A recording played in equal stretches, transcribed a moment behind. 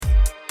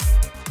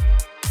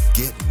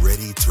Get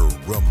ready to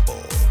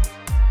rumble.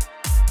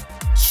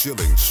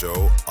 Schilling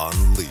Show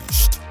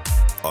Unleashed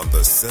on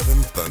the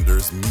Seven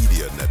Thunders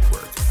Media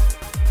Network.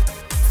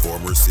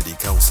 Former city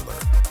councilor,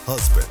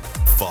 husband,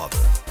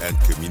 father, and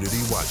community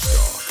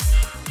watchdog.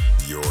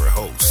 Your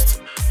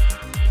host,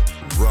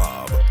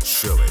 Rob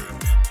Schilling.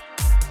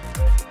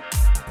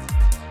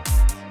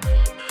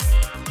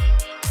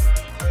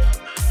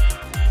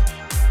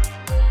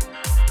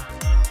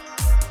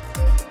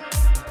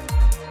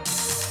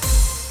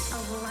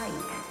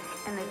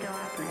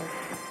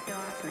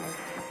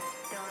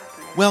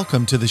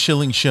 Welcome to the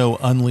Schilling Show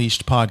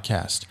Unleashed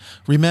podcast.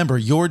 Remember,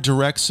 your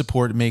direct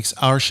support makes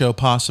our show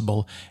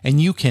possible,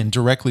 and you can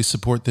directly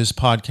support this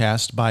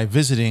podcast by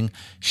visiting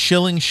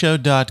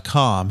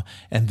schillingshow.com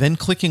and then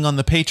clicking on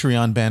the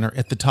Patreon banner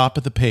at the top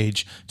of the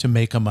page to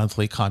make a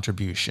monthly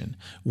contribution.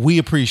 We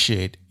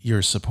appreciate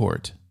your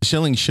support. The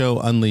Schilling Show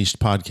Unleashed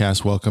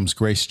podcast welcomes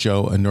Grace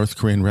Zhou, a North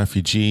Korean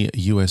refugee, a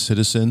U.S.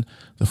 citizen,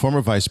 the former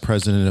vice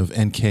president of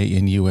NK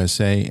in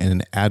USA, and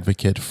an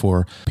advocate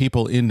for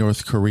people in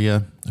North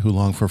Korea who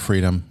long for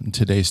freedom.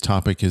 Today's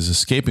topic is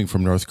escaping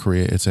from North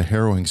Korea. It's a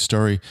harrowing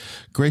story.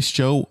 Grace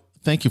Zhou,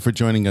 thank you for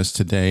joining us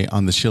today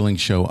on the Schilling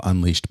Show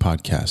Unleashed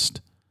podcast.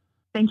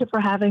 Thank you for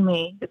having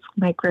me. It's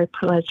my great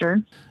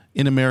pleasure.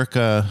 In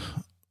America,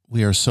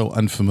 we are so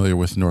unfamiliar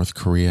with North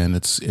Korea, and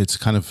it's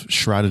kind of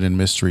shrouded in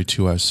mystery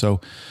to us.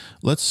 So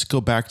let's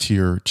go back to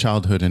your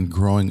childhood and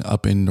growing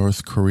up in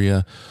North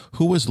Korea.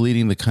 Who was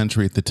leading the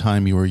country at the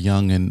time you were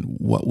young, and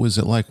what was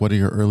it like? What are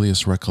your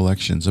earliest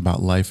recollections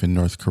about life in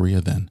North Korea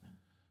then?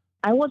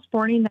 I was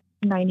born in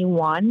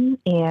 1991,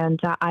 and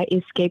I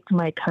escaped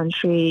my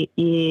country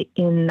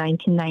in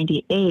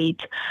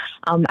 1998.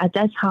 At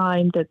that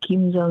time, the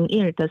Kim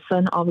Jong-il, the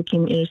son of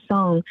Kim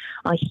Il-sung,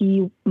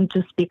 he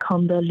just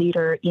became the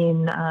leader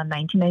in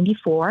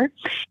 1994.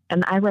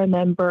 And I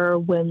remember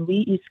when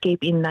we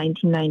escaped in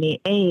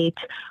 1998,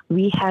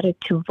 we had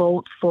to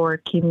vote for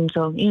Kim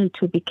Jong-il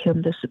to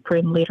become the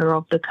supreme leader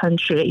of the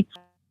country.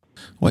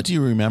 What do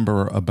you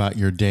remember about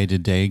your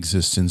day-to-day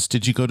existence?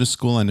 Did you go to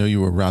school? I know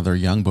you were rather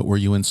young, but were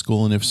you in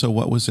school? And if so,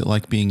 what was it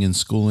like being in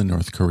school in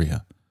North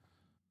Korea?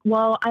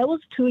 Well, I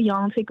was too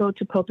young to go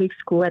to public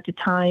school at the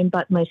time,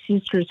 but my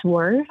sisters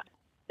were.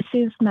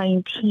 Since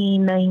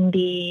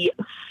 1995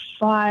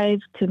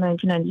 to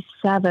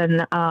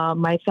 1997,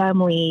 my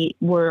family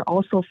were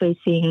also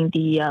facing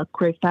the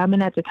Great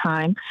Famine at the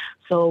time.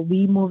 So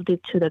we moved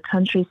it to the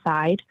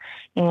countryside.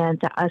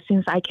 And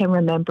since I can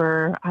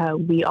remember,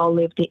 we all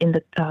lived in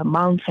the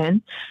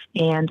mountain.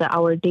 And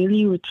our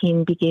daily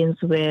routine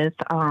begins with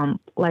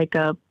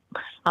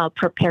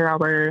prepare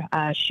our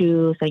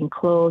shoes and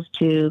clothes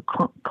to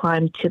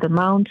climb to the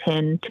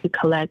mountain to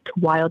collect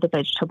wild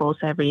vegetables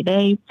every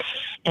day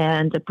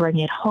and bring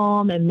it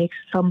home and mix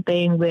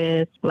something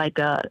with like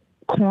a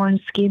corn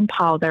skin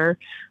powder,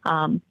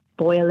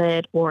 boil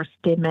it or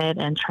steam it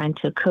and trying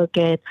to cook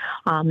it,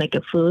 make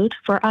a food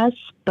for us.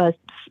 But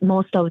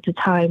most of the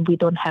time, we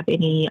don't have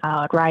any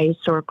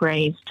rice or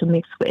grains to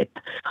mix with.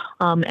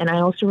 And I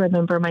also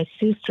remember my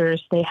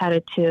sisters, they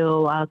had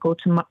to go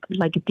to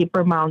a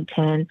deeper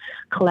mountain,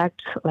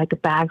 collect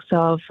bags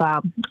of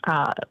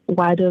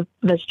wild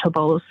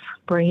vegetables,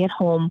 bring it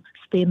home,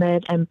 steam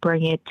it, and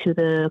bring it to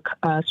the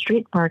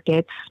street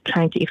market,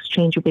 trying to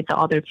exchange it with the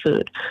other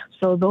food.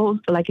 So those,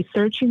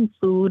 searching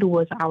food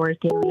was our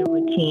daily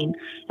routine.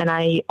 And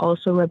I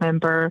also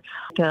remember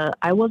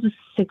I was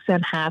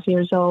 6.5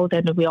 years old,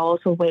 and we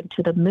also went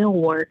to the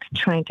millwork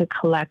trying to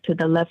collect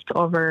the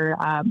leftover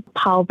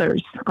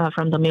powders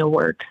from the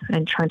millwork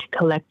and trying to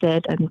collect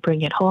it and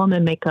bring it home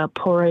and make a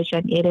porridge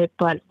and eat it.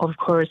 But of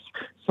course,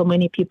 so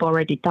many people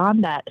already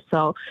done that.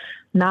 So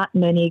not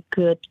many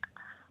good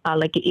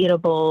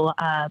eatable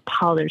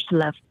powders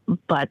left,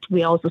 but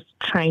we also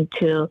trying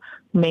to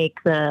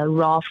make the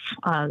raw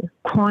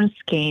corn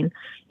skin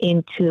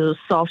into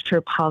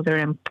softer powder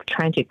and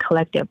trying to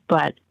collect it,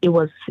 but it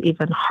was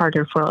even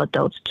harder for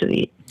adults to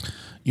eat.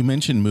 You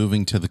mentioned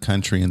moving to the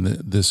country and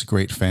this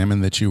great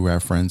famine that you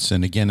reference,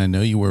 and again, I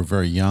know you were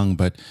very young,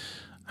 but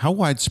how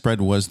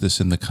widespread was this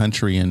in the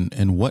country,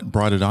 and what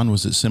brought it on?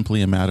 Was it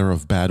simply a matter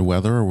of bad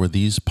weather, or were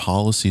these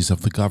policies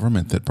of the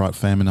government that brought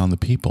famine on the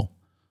people?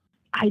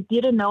 I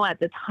didn't know at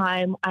the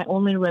time. I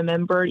only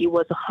remember it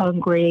was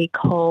hungry,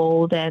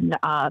 cold, and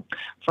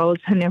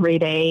frozen every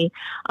day.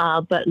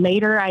 But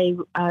later I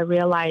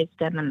realized,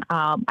 and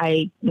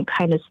I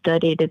kind of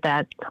studied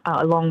that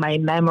along my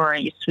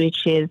memories,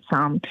 which is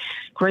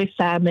Great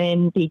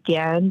Famine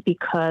began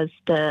because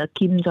the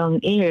Kim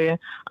Jong-il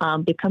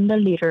became the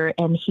leader,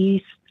 and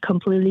he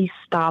completely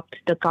stopped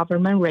the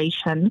government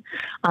ration.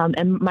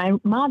 And my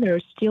mother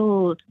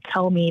still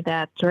tell me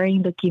that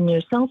during the Kim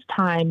Il-sung's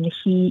time,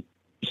 he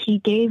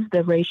gave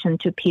the ration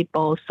to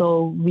people,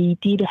 so we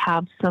did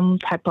have some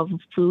type of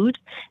food,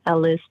 at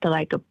least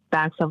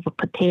bags of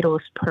potatoes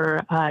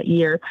per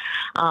year.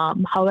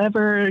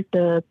 However,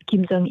 the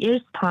Kim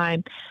Jong-il's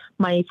time,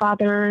 my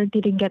father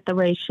didn't get the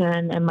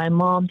ration and my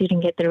mom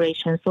didn't get the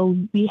ration. So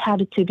we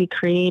had to be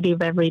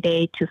creative every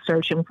day to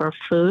searching for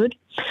food.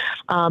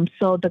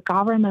 So the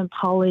government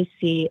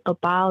policy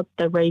about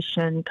the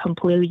ration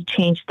completely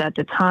changed at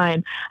the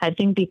time. I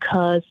think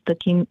because the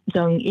Kim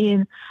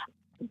Jong-un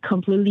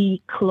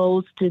completely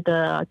closed to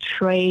the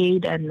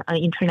trade and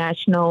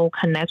international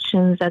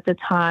connections at the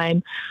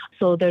time.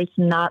 So there's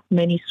not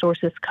many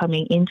sources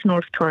coming into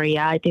North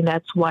Korea. I think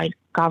that's why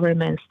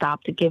government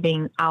stopped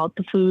giving out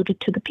the food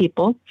to the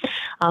people.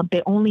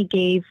 They only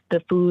gave the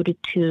food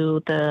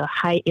to the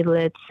high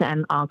elites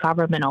and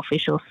government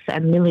officials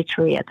and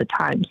military at the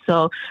time.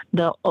 So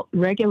the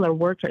regular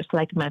workers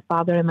like my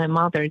father and my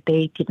mother,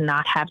 they did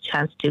not have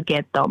chance to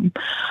get them.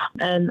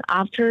 And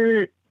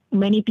after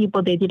many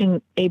people, they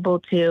didn't able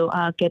to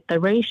get the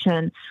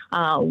ration,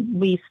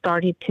 we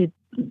started to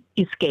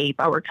escape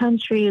our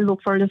country,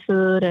 look for the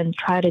food, and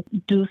try to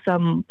do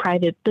some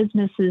private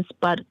businesses.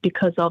 But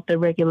because of the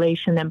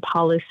regulation and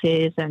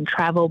policies and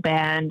travel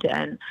ban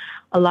and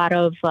a lot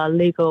of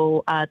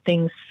legal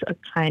things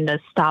kind of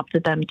stopped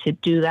them to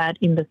do that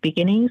in the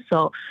beginning.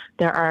 So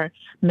there are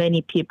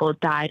many people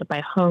died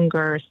by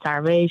hunger,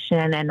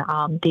 starvation, and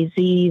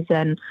disease,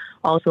 and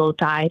also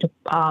died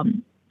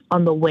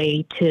on the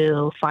way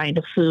to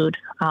find food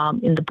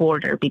in the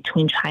border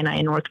between China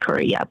and North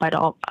Korea by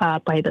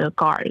the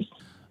guards.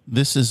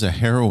 This is a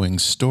harrowing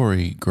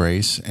story,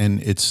 Grace,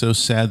 and it's so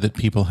sad that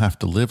people have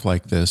to live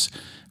like this.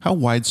 How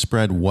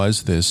widespread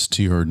was this,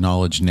 to your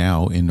knowledge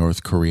now, in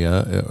North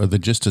Korea? Are there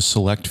just a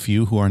select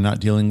few who are not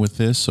dealing with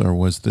this, or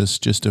was this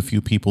just a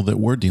few people that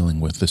were dealing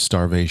with the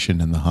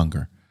starvation and the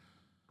hunger?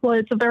 Well,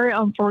 it's very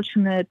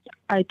unfortunate.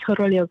 I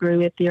totally agree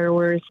with your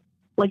words.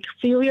 Like a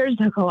few years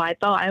ago, I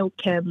thought I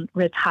can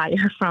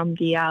retire from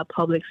the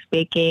public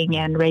speaking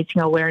and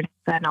raising awareness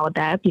and all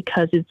that,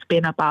 because it's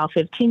been about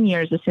 15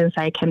 years since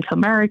I came to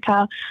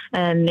America,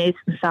 and it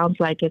sounds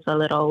like it's a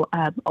little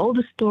old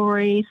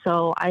story.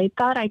 So I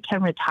thought I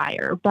can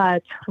retire.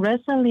 But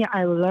recently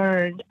I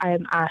learned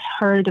and I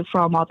heard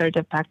from other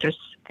defectors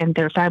and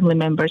their family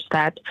members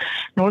that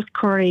North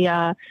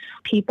Korea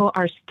people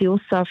are still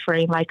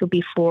suffering like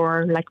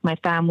before, like my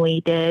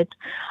family did.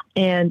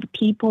 And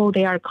people,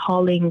 they are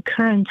calling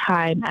current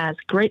time as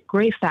Great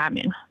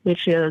Famine,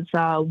 which is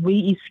my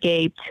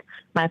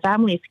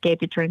family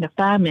escaped during the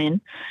famine.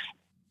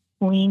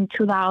 Between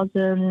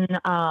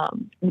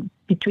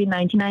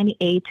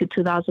 1998 to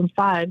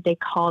 2005, they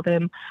called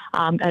them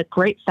a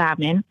Great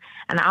Famine.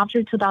 And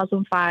after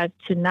 2005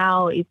 to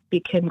now, it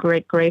became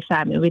Great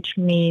Famine, which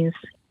means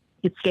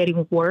it's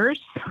getting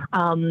worse,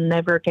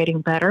 never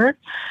getting better.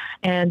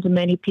 And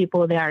many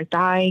people, they are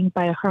dying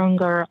by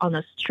hunger on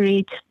the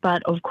street.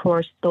 But of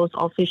course, those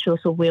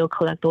officials will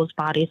collect those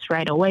bodies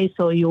right away,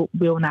 so you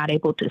will not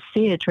able to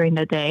see it during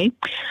the day.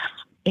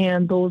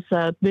 And those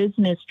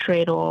business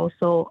trade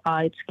also,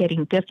 it's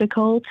getting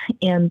difficult,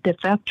 and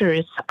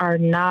defectors are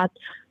not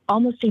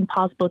almost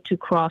impossible to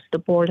cross the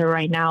border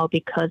right now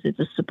because it's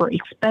super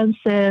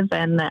expensive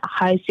and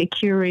high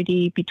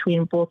security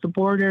between both the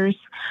borders,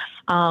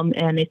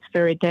 and it's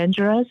very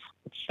dangerous.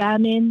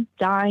 Famine,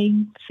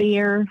 dying,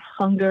 fear,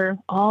 hunger,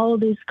 all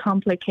these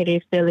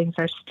complicated feelings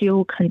are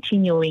still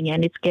continuing,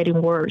 and it's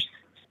getting worse.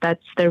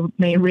 That's the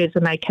main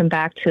reason I came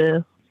back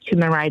to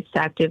human rights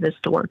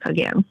activist work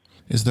again.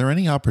 Is there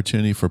any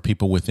opportunity for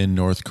people within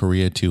North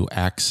Korea to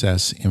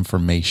access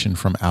information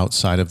from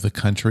outside of the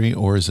country,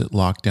 or is it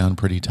locked down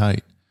pretty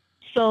tight?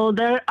 So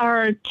there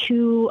are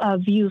two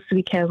views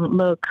we can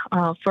look.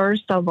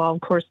 First of all,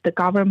 of course, the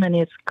government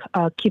is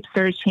keep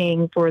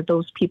searching for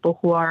those people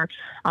who are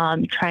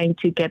trying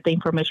to get the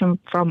information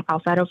from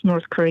outside of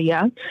North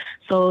Korea.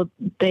 So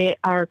they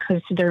are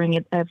considering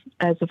it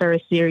as a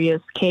very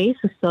serious case.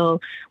 So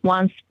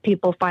once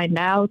people find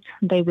out,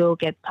 they will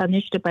get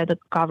punished by the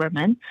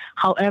government.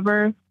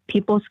 However,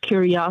 people's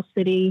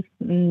curiosity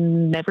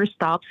never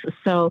stops.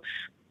 So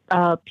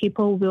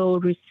people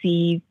will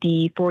receive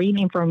the foreign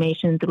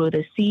information through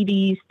the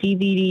CDs,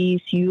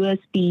 DVDs,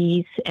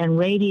 USBs, and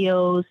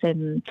radios,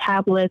 and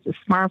tablets,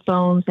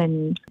 smartphones,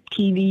 and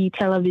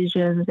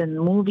televisions, and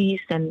movies,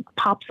 and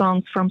pop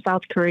songs from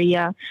South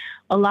Korea.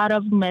 A lot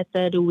of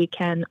method we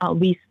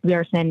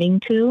are sending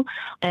to,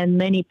 and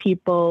many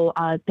people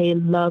they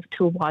love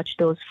to watch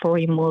those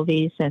foreign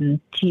movies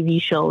and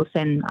TV shows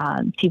and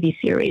TV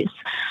series.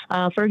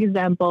 For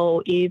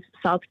example, if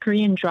South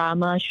Korean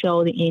drama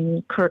showed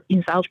in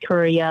South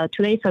Korea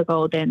 2 days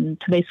ago, then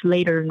 2 days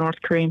later,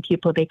 North Korean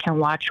people, they can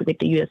watch with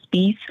the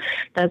USBs.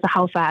 That's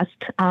how fast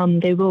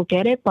they will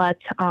get it. But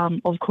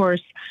of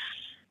course,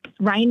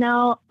 right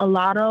now, a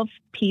lot of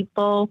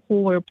people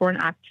who were born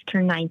after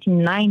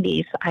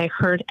 1990s, I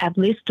heard at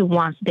least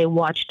once they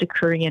watched the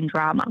Korean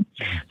drama.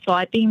 So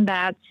I think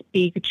that's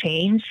big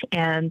change.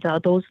 And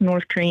those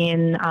North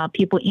Korean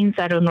people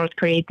inside of North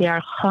Korea, they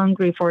are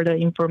hungry for the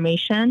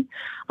information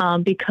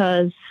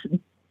because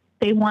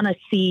they want to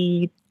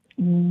see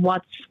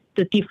what's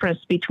the difference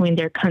between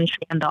their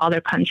country and the other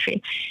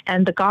country.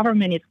 And the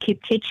government is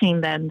keep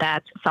teaching them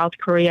that South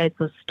Korea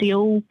is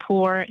still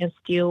poor and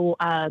still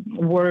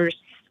worse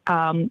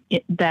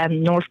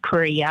than North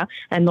Korea,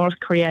 and North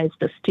Korea is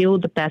still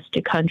the best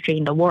country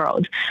in the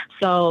world.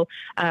 So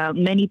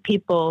many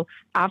people,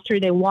 after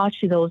they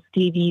watch those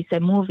TVs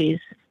and movies,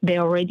 they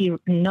already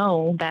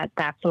know that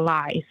that's a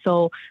lie.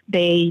 So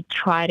they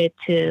tried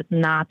to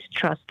not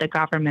trust the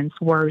government's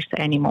words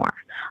anymore,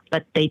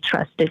 but they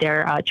trusted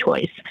their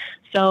choice.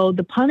 So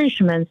the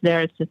punishments,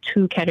 there's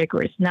two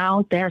categories.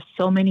 Now there are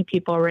so many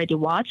people already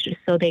watched,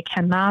 so they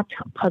cannot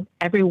put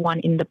everyone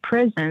in the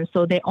prison.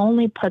 So they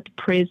only put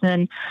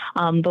prison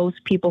those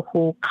people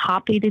who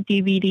copied the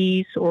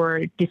DVDs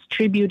or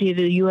distributed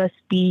the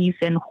USBs,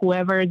 and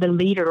whoever the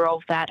leader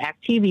of that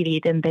activity,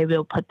 then they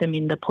will put them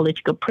in the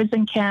political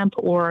prison camp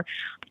or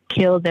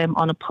kill them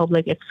on a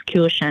public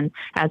execution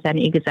as an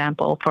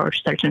example for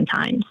certain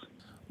times.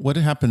 What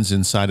happens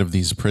inside of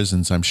these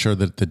prisons? I'm sure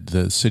that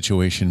the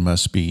situation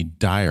must be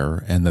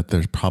dire and that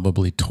there's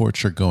probably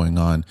torture going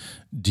on.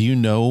 Do you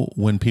know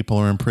when people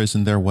are in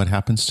prison there, what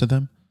happens to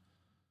them?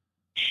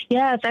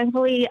 Yeah,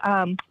 thankfully,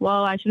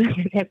 well, I shouldn't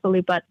say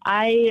thankfully, but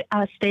I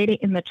stayed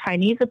in the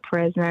Chinese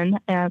prison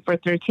for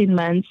 13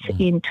 months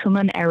in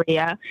Tumen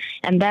area,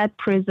 and that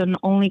prison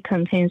only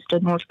contains the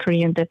North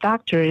Korean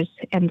defectors,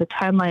 and the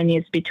timeline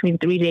is between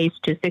 3 days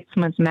to 6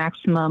 months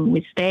maximum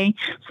we stay.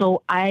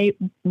 So I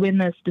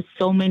witnessed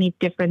so many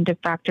different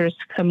defectors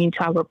coming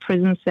to our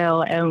prison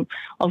cell, and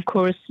of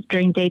course,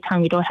 during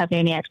daytime, we don't have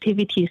any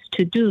activities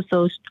to do,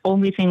 so the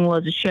only thing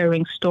was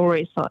sharing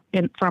stories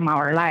from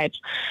our lives.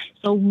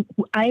 So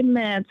I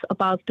met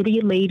about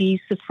 3 ladies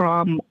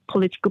from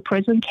political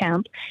prison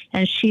camp,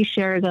 and she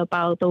shared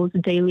about those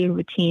daily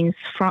routines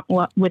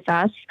with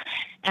us.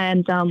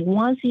 And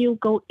once you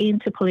go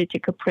into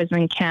political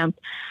prison camp,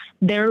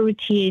 their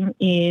routine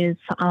is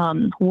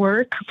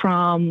work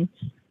from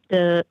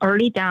the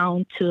early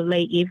dawn to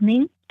late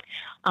evening.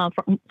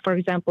 For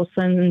example,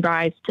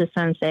 sunrise to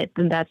sunset,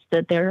 and that's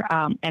their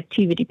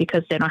activity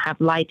because they don't have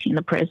light in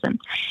the prison.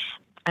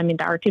 I mean,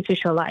 the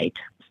artificial light.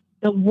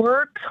 The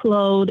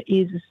workload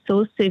is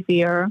so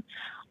severe,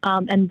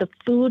 and the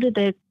food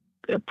that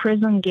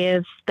prison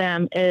gives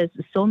them is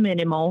so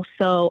minimal.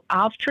 So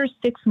after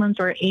 6 months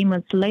or 8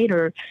 months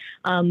later,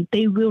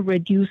 they will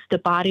reduce the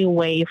body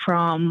weight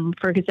from,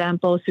 for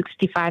example,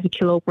 65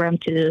 kilogram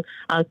to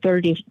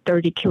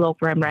 30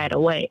 kilogram right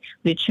away,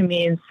 which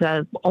means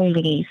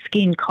only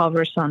skin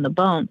covers on the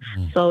bone.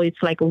 So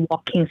it's like a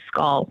walking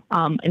skull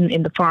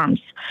in the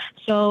farms.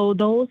 So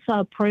those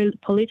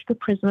political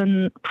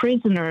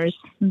prisoners,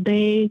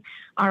 they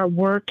are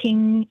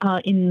working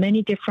in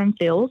many different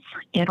fields.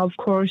 And of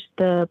course,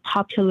 the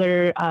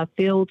popular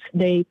field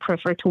they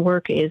prefer to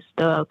work is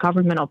the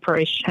government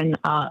operated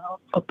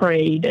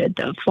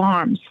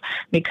farms,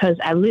 because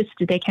at least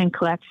they can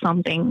collect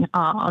something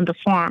on the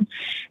farm.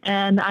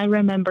 And I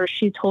remember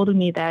she told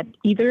me that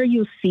either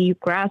you see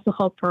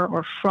grasshopper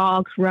or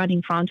frogs run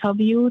in front of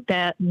you,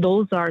 that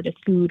those are the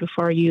food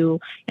for you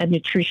and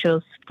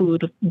nutritious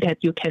food that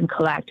you can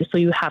collect. So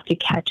you have to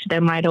catch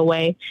them right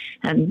away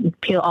and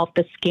peel off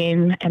the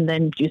skin, and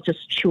then you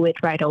just chew it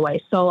right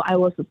away. So I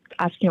was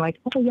asking like,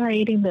 oh, you are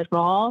eating the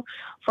raw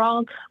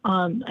frog?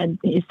 And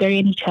is there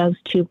any chance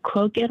to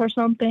cook it or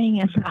something?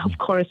 And of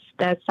course,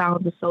 that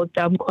sounds so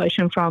dumb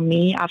question from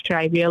me after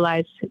I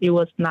realized it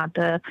was not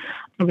the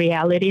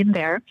reality in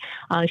there.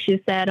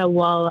 She said,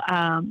 well,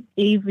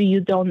 if you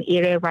don't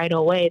eat it right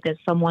away, then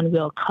someone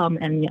will come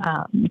and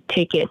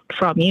take it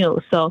from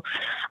you. So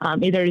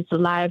either it's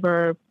live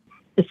or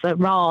it's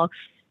raw,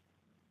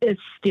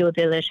 it's still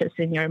delicious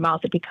in your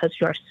mouth because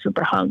you're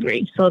super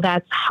hungry. So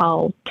that's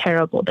how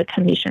terrible the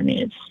condition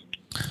is.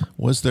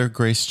 Was there,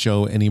 Grace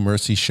Jo, any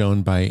mercy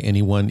shown by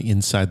anyone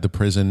inside the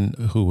prison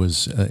who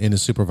was in a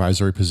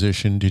supervisory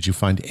position? Did you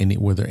find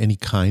were there any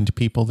kind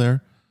people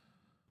there?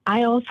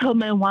 I also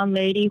met one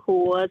lady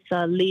who was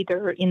a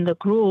leader in the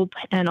group,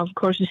 and of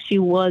course she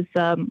was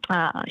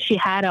she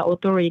had an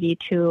authority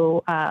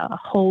to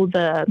hold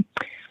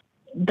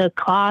the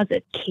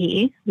closet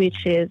key,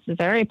 which is a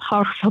very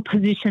powerful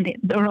position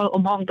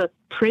among the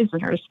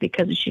prisoners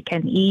because she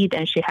can eat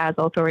and she has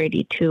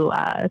authority to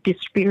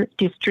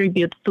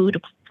distribute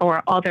food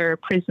for other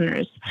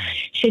prisoners.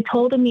 She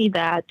told me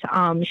that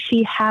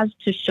she has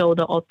to show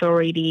the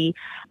authority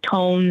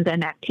tones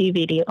and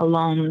activity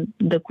along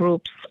the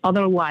groups.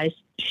 Otherwise,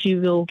 she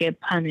will get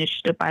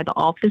punished by the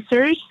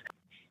officers.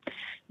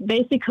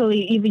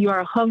 Basically, if you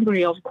are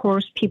hungry, of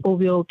course, people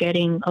will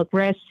getting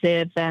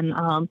aggressive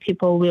and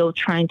people will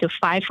trying to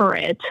fight for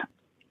it.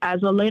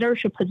 As a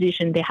leadership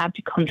position, they have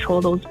to control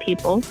those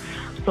people.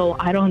 So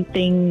I don't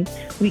think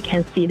we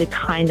can see the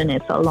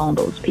kindness along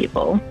those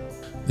people.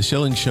 The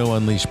Schilling Show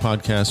Unleashed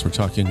podcast, we're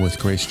talking with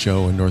Grace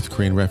Jo, a North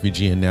Korean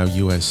refugee and now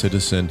U.S.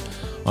 citizen,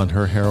 on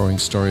her harrowing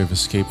story of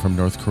escape from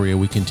North Korea.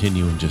 We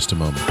continue in just a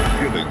moment.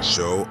 Schilling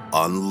Show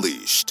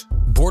Unleashed.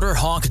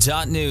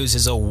 BorderHawk.News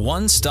is a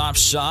one-stop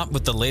shop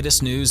with the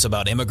latest news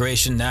about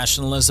immigration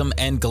nationalism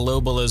and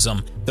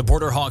globalism. The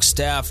BorderHawk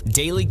staff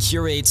daily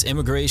curates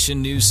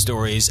immigration news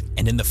stories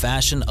and, in the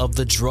fashion of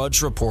the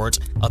Drudge Report,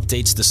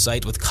 updates the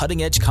site with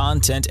cutting-edge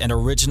content and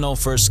original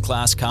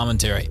first-class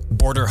commentary.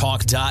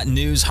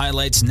 BorderHawk.News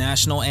highlights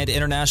national and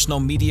international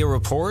media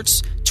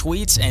reports,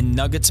 tweets, and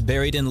nuggets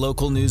buried in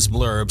local news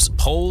blurbs,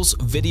 polls,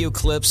 video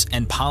clips,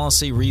 and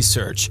policy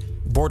research.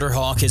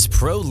 BorderHawk is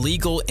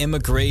pro-legal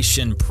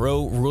immigration,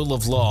 pro-rule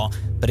of law,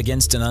 but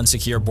against an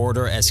unsecure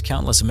border, as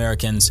countless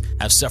Americans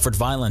have suffered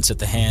violence at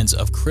the hands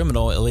of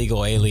criminal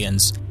illegal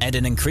aliens. And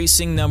an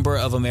increasing number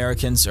of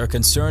Americans are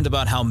concerned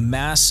about how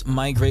mass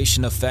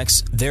migration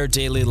affects their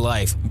daily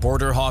life.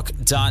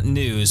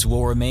 BorderHawk.News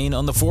will remain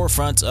on the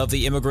forefront of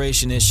the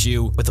immigration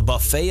issue with a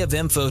buffet of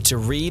info to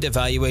read,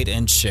 evaluate,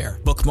 and share.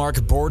 Bookmark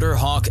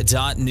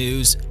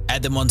BorderHawk.News.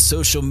 Add them on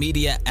social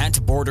media at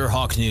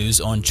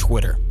BorderHawkNews on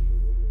Twitter.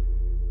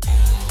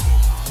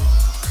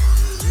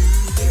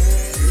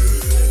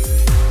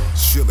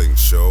 Schilling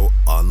Show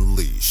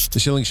Unleashed. The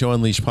Schilling Show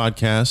Unleashed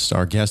podcast.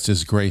 Our guest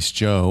is Grace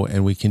Zhou,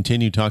 and we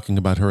continue talking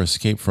about her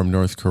escape from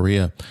North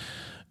Korea.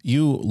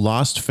 You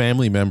lost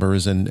family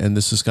members, and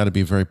this has got to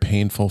be very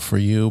painful for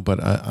you,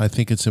 but I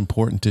think it's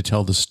important to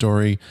tell the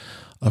story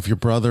of your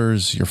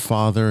brothers, your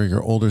father,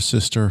 your older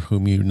sister,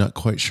 whom you're not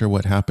quite sure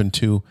what happened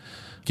to.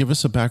 Give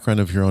us a background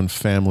of your own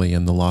family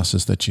and the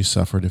losses that you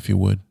suffered, if you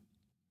would.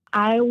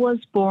 I was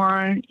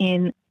born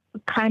in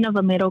kind of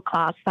a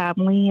middle-class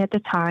family at the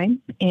time,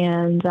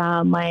 and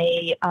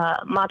my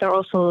mother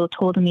also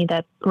told me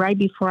that right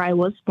before I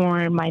was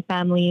born, my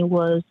family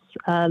was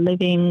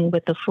living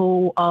with a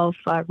full of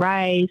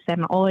rice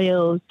and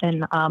oils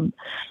and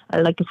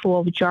like a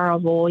full of jar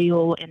of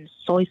oil and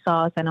soy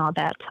sauce and all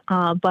that.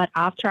 But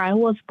after I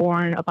was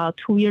born, about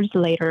 2 years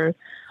later,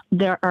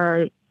 there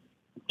are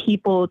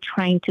people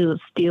trying to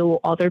steal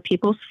other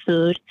people's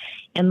food,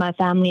 and my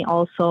family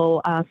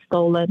also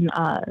stolen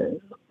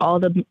all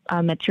the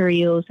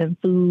materials and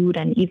food,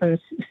 and even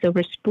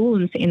silver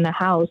spoons in the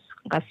house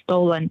got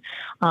stolen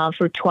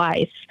for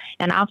twice.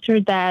 And after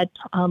that,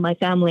 my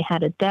family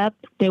had a debt.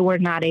 They were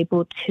not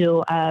able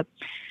to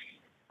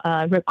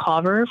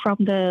recover from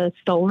the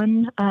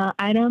stolen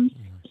items.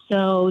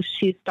 So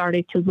she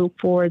started to look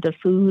for the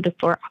food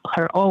for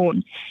her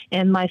own.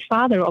 And my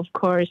father, of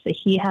course,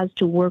 he has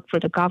to work for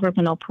the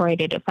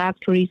government-operated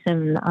factories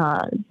and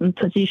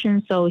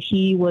positions, so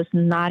he was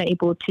not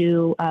able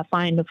to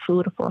find the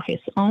food for his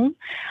own,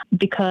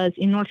 because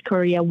in North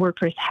Korea,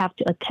 workers have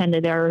to attend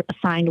their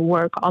assigned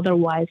work,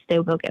 otherwise they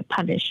will get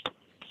punished.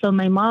 So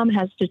my mom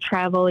has to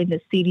travel in the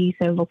cities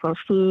and look for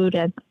food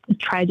and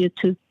try to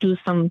do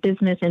some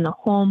business in the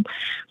home.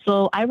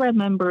 So I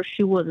remember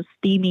she was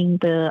steaming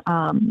the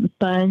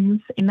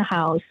buns in the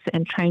house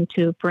and trying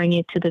to bring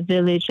it to the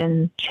village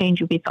and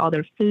change with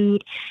other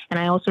food. And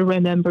I also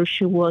remember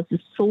she was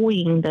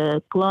sewing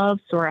the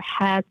gloves or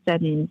hats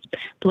and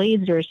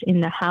blazers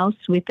in the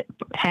house with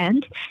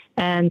hand.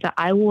 And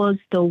I was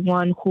the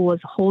one who was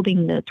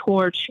holding the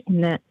torch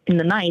in the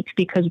night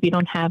because we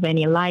don't have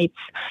any lights.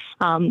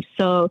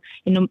 So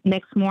in the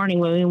next morning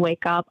when we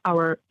wake up,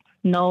 our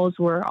nose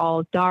were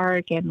all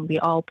dark and we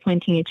all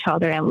pointing each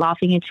other and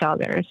laughing each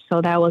other. So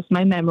that was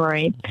my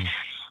memory. Mm-hmm.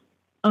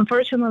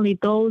 Unfortunately,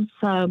 those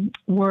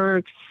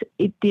works,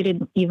 it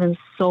didn't even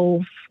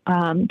solve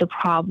the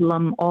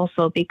problem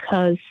also,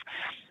 because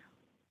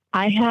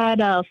I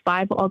had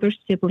 5 other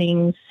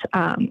siblings.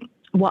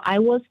 Well, I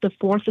was the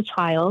 4th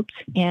child,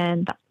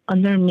 and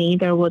under me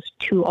there was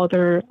 2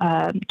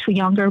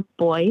 younger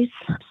boys.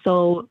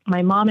 So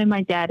my mom and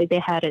my dad, they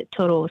had a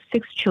total of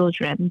 6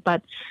 children.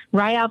 But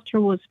right after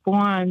I was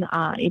born,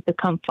 it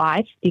became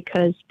 5,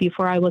 because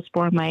before I was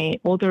born, my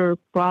older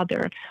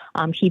brother,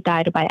 he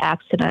died by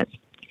accident.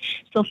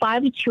 So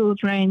 5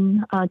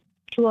 children,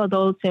 2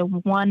 adults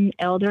and 1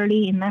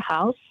 elderly in the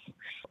house.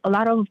 A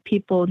lot of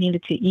people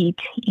needed to eat,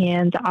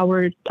 and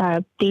our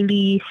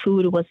daily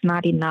food was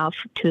not enough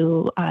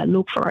to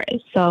look for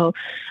it. So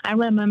I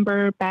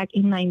remember back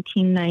in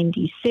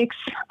 1996,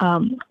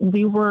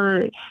 we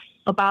were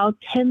about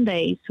 10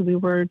 days, we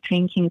were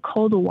drinking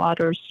cold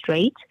water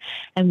straight,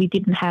 and we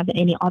didn't have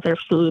any other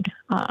food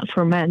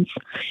for months.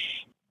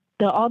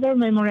 The other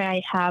memory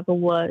I have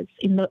was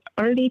in the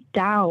early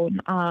dawn,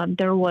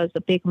 there was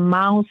a big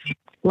mouse,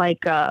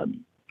 like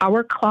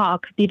our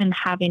clock didn't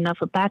have enough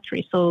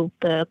battery, so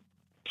the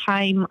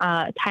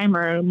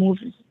timer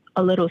moves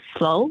a little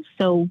slow.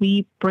 So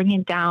we bring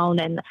it down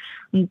and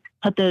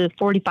put the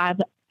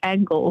 45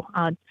 angle.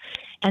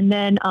 And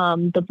then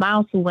the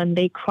mouse, when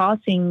they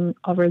crossing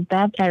over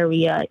that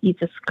area, it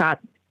just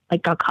got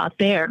caught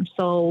there.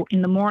 So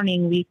in the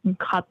morning, we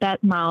caught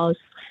that mouse.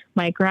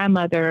 My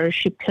grandmother,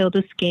 she peeled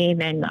the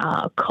skin and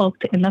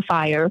cooked in the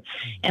fire,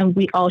 and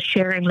we all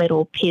sharing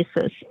little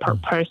pieces per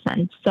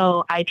person.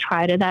 So I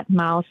tried that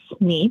mouse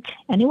meat,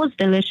 and it was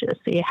delicious.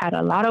 It had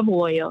a lot of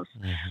oils.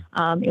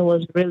 Mm-hmm. It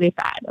was really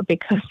bad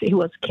because it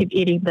was keep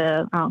eating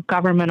the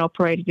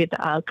government-operated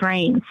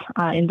grains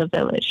in the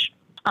village.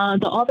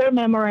 The other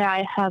memory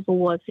I have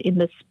was in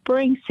the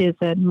spring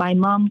season. My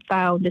mom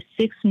found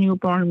 6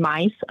 newborn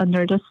mice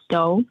under the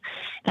stove,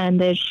 and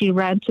then she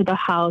ran to the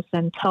house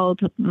and told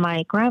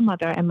my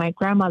grandmother, and my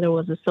grandmother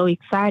was so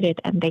excited,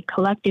 and they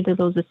collected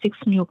those 6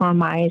 newborn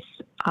mice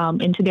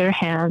into their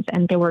hands,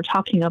 and they were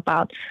talking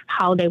about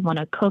how they want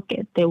to cook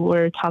it. They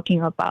were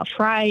talking about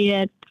fry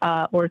it,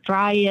 or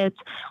dry it,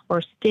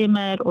 or steam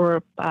it,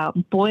 or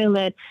boil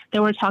it. They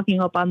were talking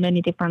about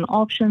many different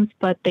options,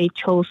 but they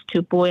chose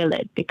to boil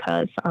it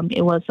because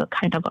it was a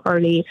kind of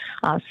early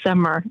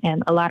summer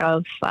and a lot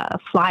of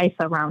flies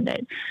around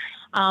it.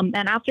 And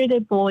after they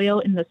boil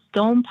in the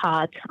stone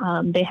pot,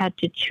 they had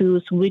to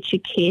choose which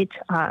kid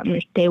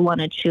they want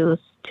to choose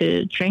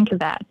to drink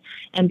that.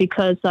 And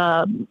because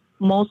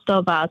most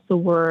of us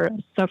were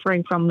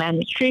suffering from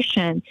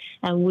malnutrition,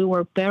 and we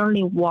were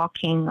barely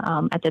walking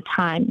at the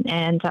time.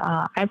 And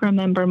I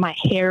remember my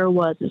hair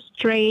was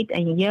straight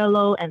and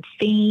yellow and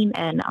thin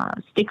and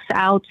sticks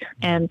out,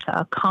 and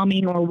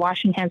combing or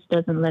washing hands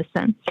doesn't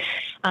listen.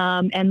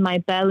 And my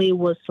belly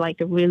was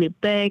like really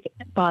big,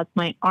 but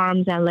my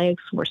arms and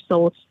legs were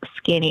so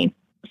skinny.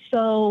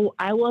 So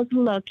I was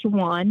the lucky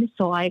one.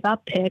 So I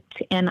got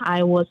picked, and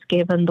I was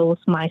given those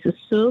mice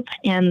soup,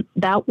 and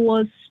that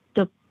was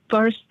the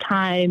first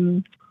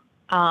time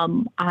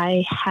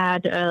I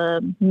had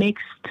a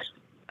mixed,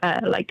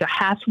 like a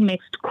half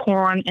mixed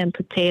corn and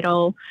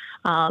potato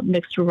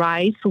mixed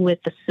rice with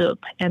the soup.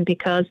 And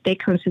because they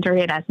consider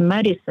it as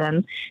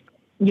medicine,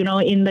 you know,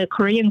 in the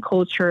Korean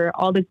culture,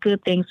 all the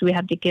good things we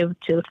have to give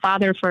to the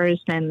father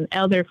first and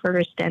elder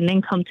first, and then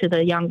come to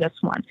the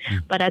youngest one.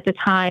 But at the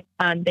time,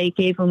 they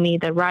gave me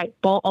the right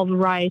bowl of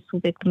rice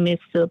with miso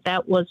soup.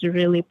 That was a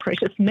really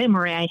precious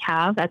memory I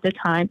have at the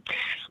time.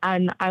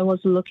 And I was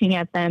looking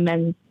at them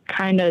and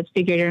kind of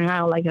figuring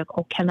out, like,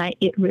 oh, can I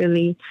eat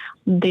really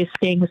these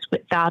things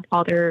without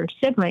other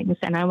siblings?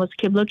 And I was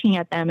keep looking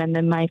at them, and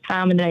then my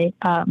family,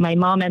 my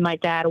mom and my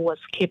dad was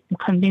keep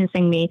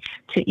convincing me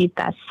to eat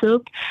that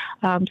soup.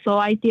 So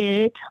I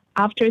did.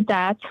 After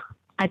that,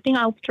 I think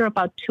after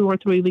about 2 or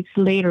 3 weeks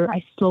later,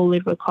 I slowly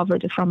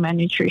recovered from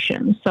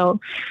malnutrition. So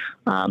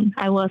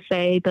I will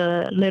say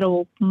the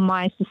little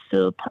mice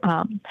soup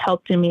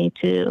helped me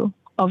to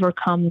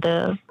overcome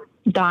the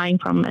dying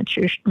from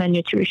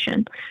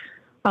malnutrition.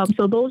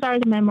 So those are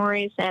the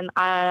memories. And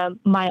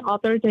my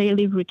other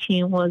daily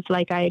routine was,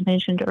 like I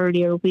mentioned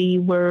earlier, we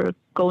were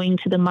going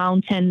to the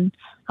mountain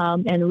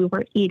and we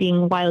were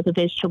eating wild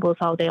vegetables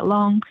all day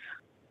long.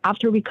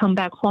 After we come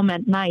back home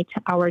at night,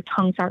 our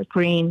tongues are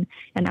green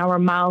and our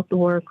mouths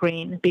were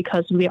green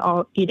because we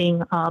are eating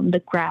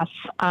the grass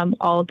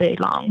all day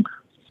long.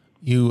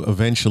 You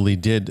eventually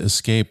did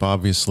escape,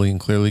 obviously and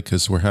clearly,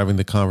 because we're having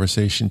the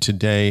conversation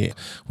today.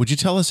 Would you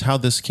tell us how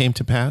this came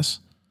to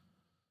pass?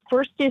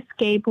 First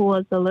escape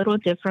was a little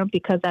different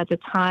because at the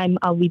time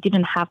we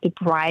didn't have to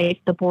bribe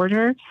the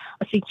border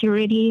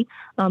security.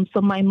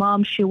 So my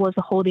mom, she was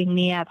holding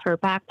me at her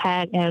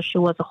backpack, and she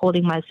was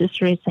holding my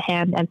sister's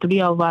hand, and 3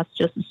 of us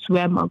just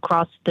swam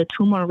across the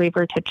Tumor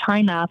River to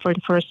China for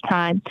the first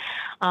time.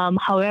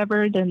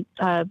 However, the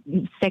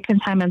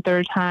second time and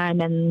third time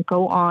and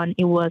go on,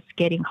 it was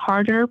getting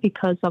harder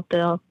because of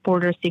the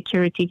border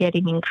security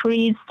getting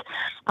increased,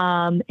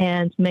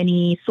 and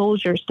many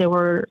soldiers, they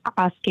were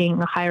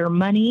asking higher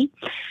money.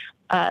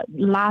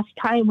 Last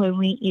time when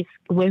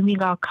we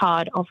got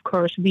caught, of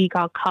course, we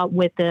got caught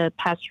with the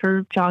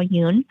Pastor John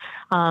Yoon.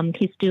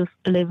 He still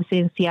lives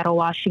in Seattle,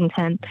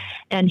 Washington,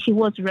 and he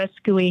was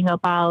rescuing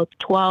about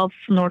 12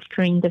 North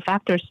Korean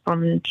defectors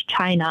from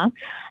China,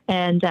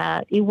 and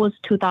it was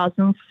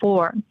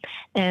 2004,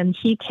 and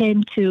he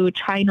came to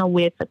China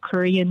with a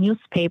Korean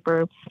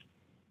newspaper.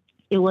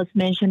 It was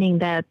mentioning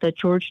that the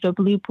George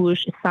W.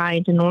 Bush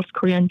signed the North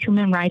Korean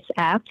Human Rights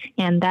Act,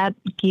 and that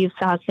gives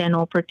us an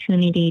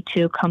opportunity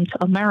to come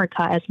to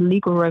America as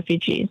legal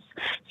refugees.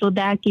 So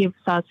that gives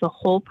us a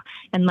hope,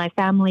 and my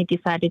family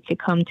decided to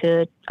come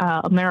to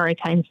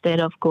America instead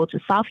of go to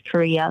South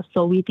Korea.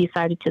 So we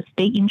decided to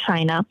stay in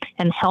China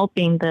and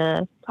helping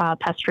the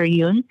Pastor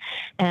Yoon,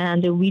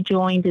 and we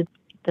joined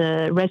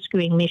the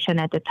rescuing mission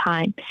at the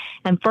time.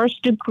 And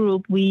first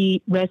group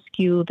we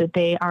rescued,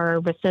 they are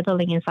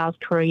resettling in South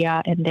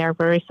Korea, and they're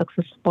very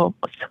successful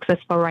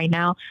right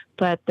now.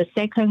 But the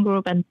second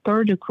group and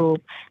third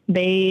group,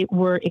 they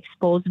were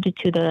exposed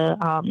to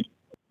the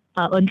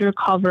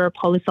undercover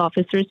police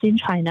officers in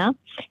China,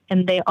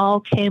 and they all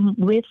came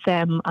with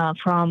them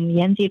from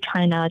Yanji,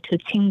 China to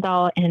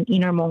Qingdao and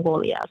Inner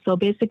Mongolia. So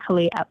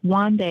basically, at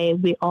one day,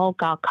 we all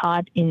got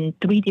caught in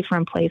 3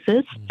 different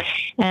places,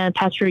 and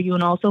Pastor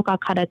Yoon also got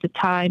caught at the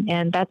time,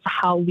 and that's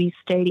how we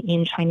stayed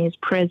in Chinese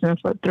prison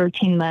for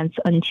 13 months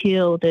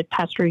until the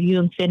Pastor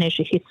Yoon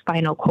finished his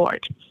final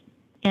court.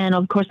 And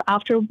of course,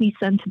 after we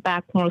sent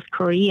back North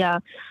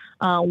Korea,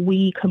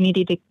 we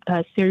committed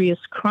a serious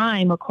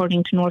crime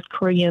according to North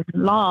Korean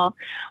law.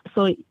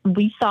 So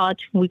we thought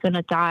we're going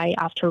to die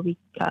after we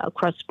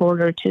crossed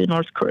border to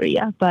North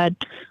Korea. But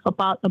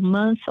about a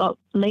month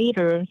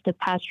later, the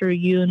Pastor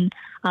Yoon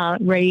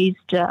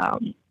raised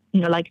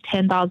like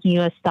 10,000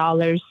 US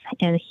dollars,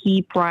 and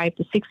he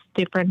bribed 6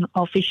 different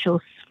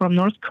officials from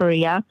North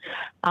Korea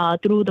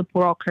through the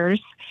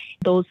brokers.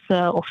 Those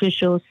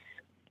officials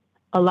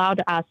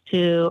allowed us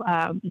to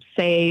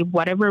say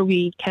whatever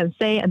we can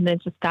say, and then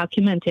just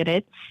documented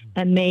it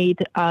and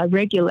made a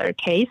regular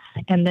case,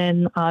 and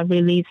then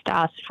released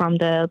us from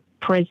the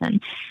prison.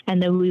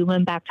 And then we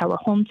went back to our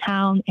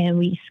hometown, and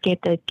we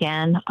escaped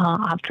again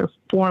after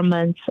 4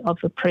 months of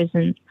the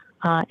prison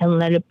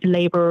and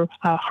labor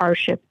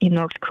hardship in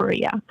North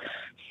Korea.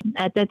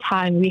 At that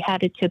time, we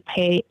had to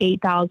pay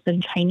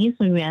 8,000 Chinese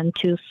yuan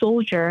to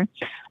soldier.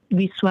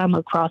 We swam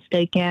across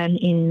again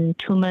in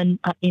Tumen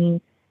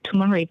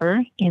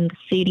River in the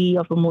city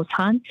of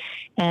Musan,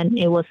 and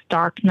it was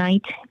dark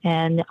night,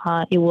 and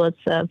it was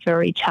a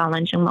very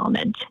challenging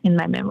moment in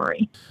my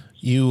memory.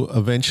 You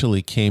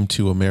eventually came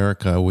to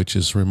America, which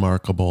is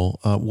remarkable.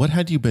 What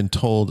had you been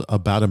told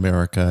about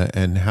America,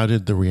 and how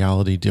did the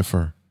reality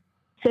differ?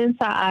 Since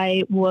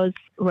I was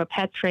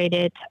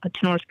repatriated to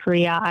North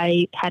Korea,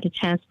 I had a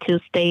chance to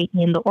stay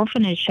in the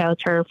orphanage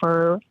shelter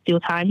for a few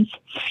times.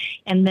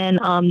 And then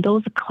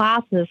those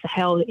classes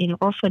held in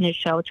orphanage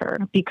shelter,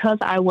 because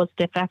I was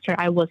defector,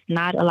 I was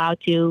not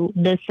allowed to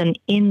listen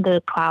in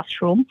the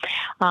classroom.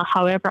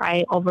 However,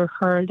 I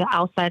overheard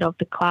outside of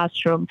the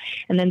classroom.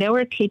 And then they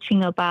were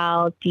teaching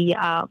about the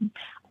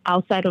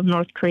outside of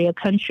North Korea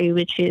country,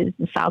 which is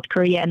South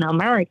Korea and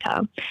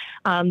America.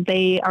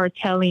 They are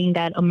telling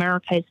that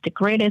America is the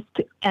greatest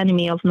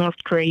enemy of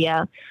North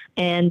Korea,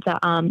 and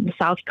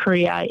South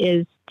Korea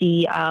is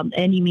the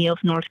enemy of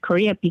North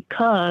Korea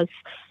because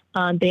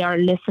they are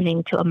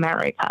listening to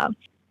America.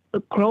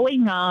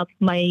 Growing up,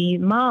 my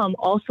mom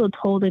also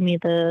told me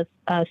the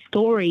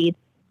story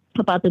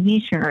about the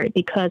missionary,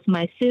 because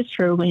my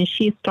sister, when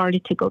she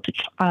started to go to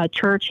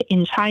church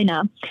in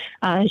China,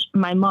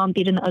 my mom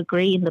didn't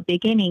agree in the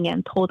beginning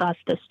and told us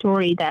the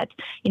story that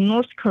in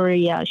North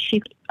Korea,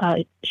 she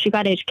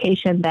got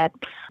education that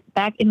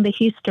back in the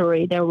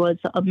history, there was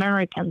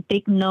American,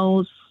 big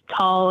nose,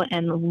 tall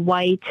and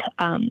white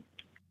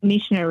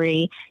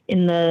missionary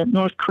in the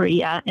North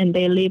Korea, and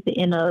they lived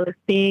in a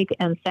big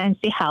and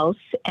fancy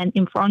house, and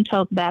in front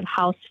of that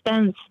house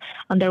fence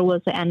there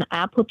was an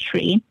apple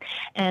tree,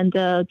 and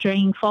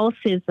during fall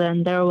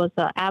season there was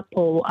an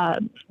apple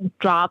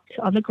dropped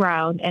on the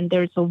ground, and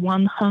there's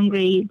one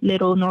hungry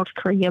little North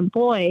Korean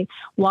boy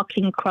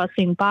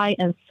crossing by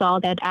and saw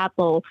that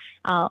apple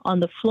on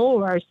the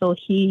floor, so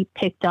he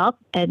picked up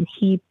and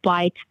he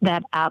bite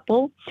that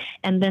apple,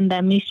 and then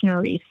that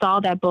missionary saw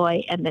that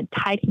boy and then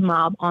tied him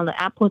up on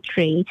the apple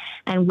tree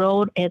and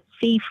wrote a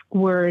thief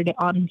word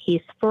on his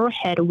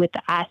forehead with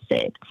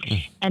acid,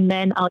 and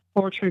then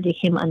tortured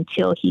him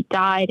until he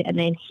died, and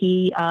then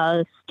he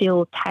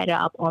still tied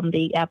up on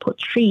the apple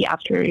tree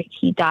after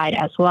he died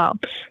as well.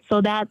 So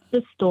that's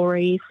the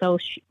story. So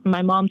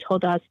my mom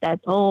told us that,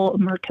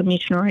 American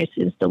missionaries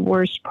is the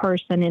worst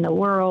person in the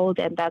world,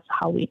 and that's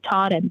how we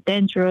taught, and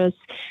dangerous.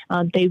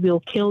 They will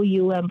kill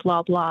you and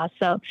blah, blah.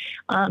 So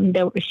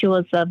she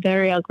was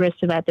very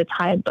aggressive at the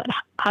time. But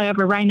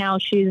however, right now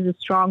she's a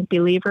strong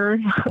believer.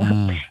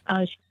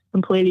 She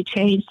completely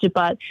changed,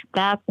 but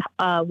that's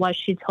what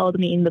she told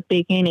me in the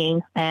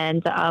beginning,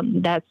 and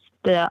that's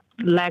the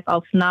lack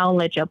of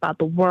knowledge about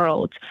the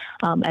world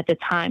at the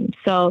time.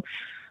 So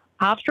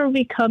after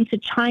we come to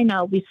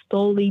China, we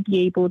slowly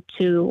be able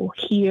to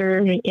hear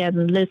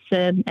and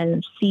listen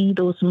and see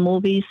those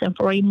movies and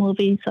foreign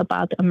movies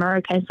about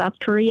America and South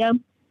Korea.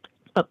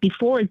 But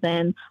before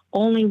then,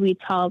 only we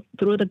taught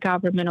through the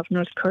government of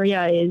North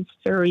Korea is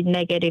very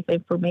negative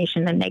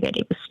information and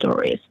negative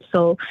stories.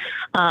 So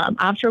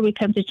after we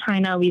came to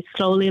China, we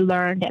slowly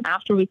learned. And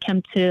after we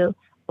came to,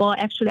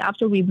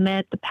 after we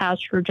met the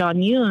pastor John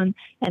Yoon,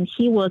 and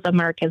he was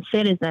American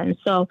citizen.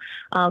 So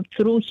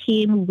through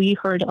him, we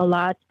heard a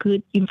lot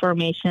good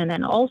information.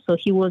 And also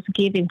he was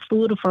giving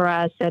food for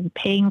us and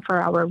paying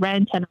for our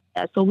rent. And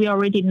so we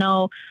already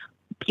know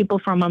people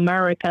from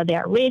America, they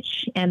are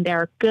rich and they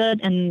are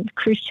good, and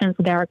Christians,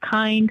 they are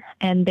kind,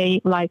 and they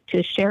like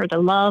to share the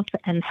love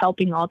and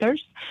helping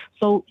others.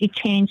 So it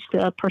changed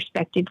the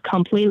perspective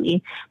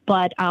completely.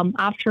 But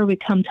after we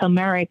come to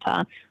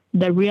America,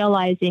 the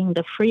realizing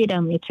the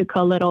freedom, it took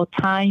a little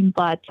time,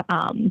 but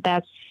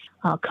that's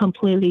a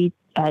completely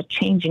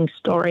changing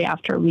story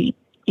after we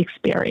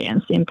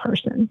experience in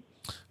person.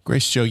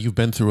 Grace Jo, you've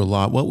been through a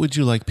lot. What would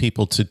you like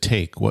people to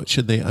take? What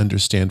should they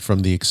understand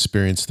from the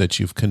experience that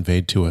you've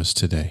conveyed to us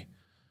today?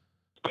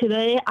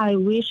 Today, I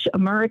wish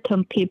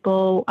American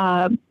people,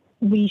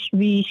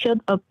 we should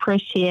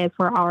appreciate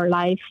for our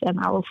life and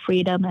our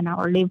freedom and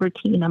our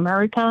liberty in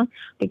America,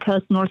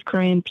 because North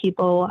Korean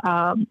people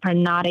are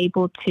not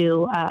able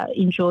to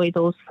enjoy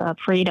those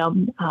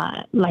freedom,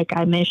 like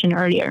I mentioned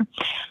earlier.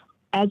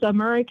 As an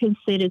American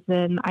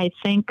citizen, I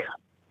think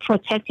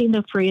protecting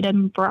the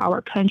freedom for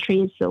our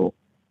country is so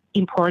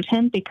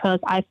important,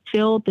 because I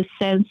feel the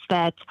sense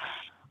that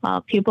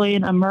people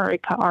in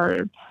America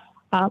are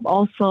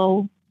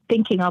also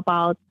thinking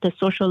about the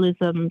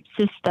socialism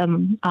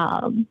system,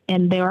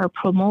 and they are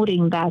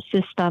promoting that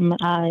system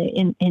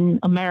in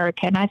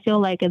America. And I feel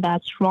like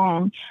that's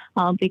wrong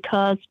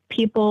because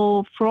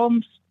people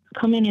from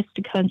communist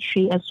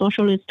country and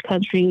socialist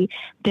country,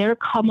 their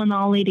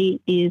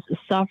commonality is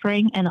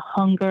suffering and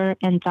hunger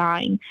and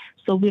dying.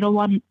 So we don't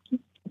want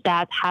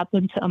that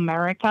happen to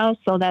America.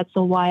 So that's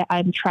why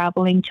I'm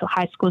traveling to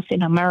high schools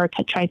in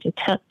America, trying to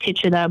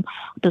teach them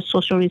the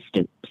socialist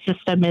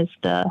system is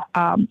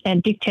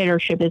and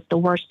dictatorship is the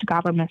worst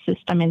government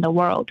system in the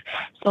world.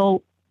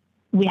 So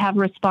we have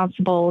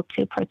responsible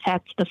to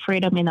protect the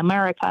freedom in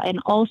America and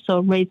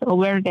also raise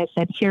awareness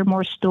and hear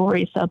more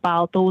stories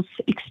about those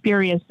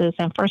experiences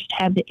and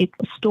firsthand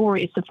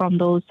stories from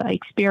those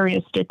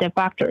experienced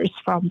defectors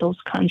from those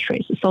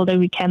countries so that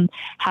we can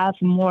have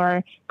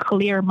more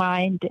clear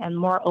mind and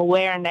more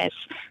awareness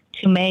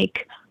to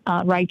make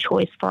right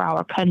choice for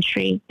our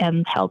country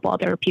and help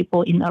other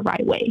people in the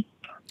right way.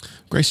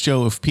 Grace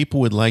Jo, if people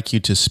would like you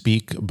to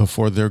speak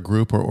before their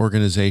group or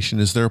organization,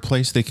 is there a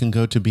place they can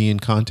go to be in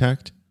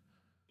contact?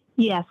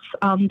 Yes,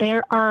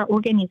 there are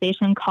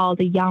organizations called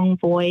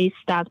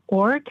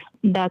youngvoice.org.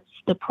 That's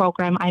the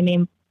program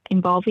I'm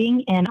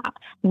involving, and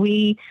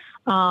we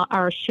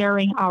are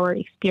sharing our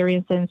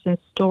experiences and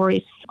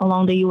stories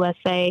along the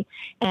USA.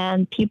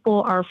 And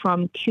people are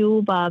from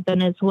Cuba,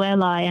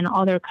 Venezuela, and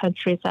other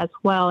countries as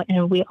well.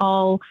 And we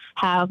all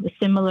have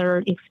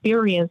similar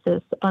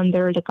experiences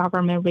under the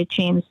government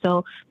regime.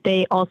 So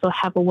they also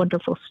have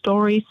wonderful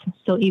stories.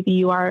 So if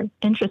you are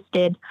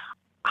interested,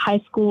 high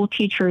school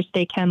teachers,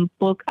 they can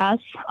book us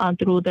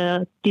through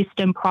the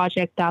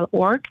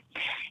distantproject.org,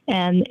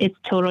 and it's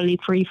totally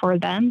free for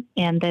them.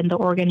 And then the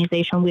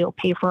organization will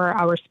pay for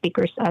our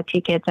speakers'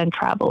 tickets and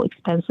travel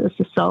expenses.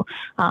 So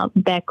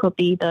that could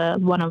be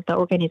one of the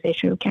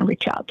organizations you can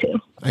reach out to.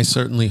 I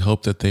certainly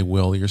hope that they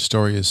will. Your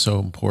story is so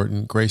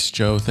important. Grace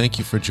Jo, thank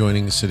you for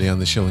joining us today on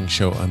the Schilling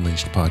Show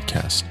Unleashed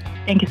podcast.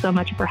 Thank you so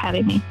much for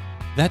having me.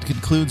 That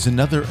concludes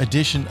another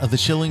edition of the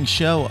Schilling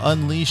Show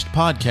Unleashed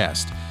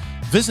podcast.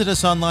 Visit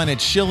us online at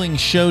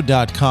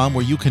schillingshow.com,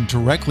 where you can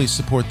directly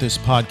support this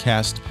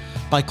podcast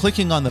by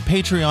clicking on the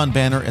Patreon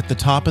banner at the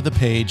top of the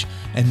page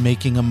and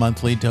making a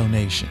monthly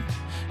donation.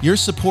 Your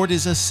support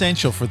is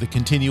essential for the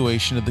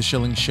continuation of the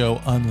Schilling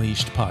Show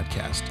Unleashed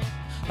podcast.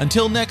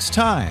 Until next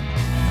time.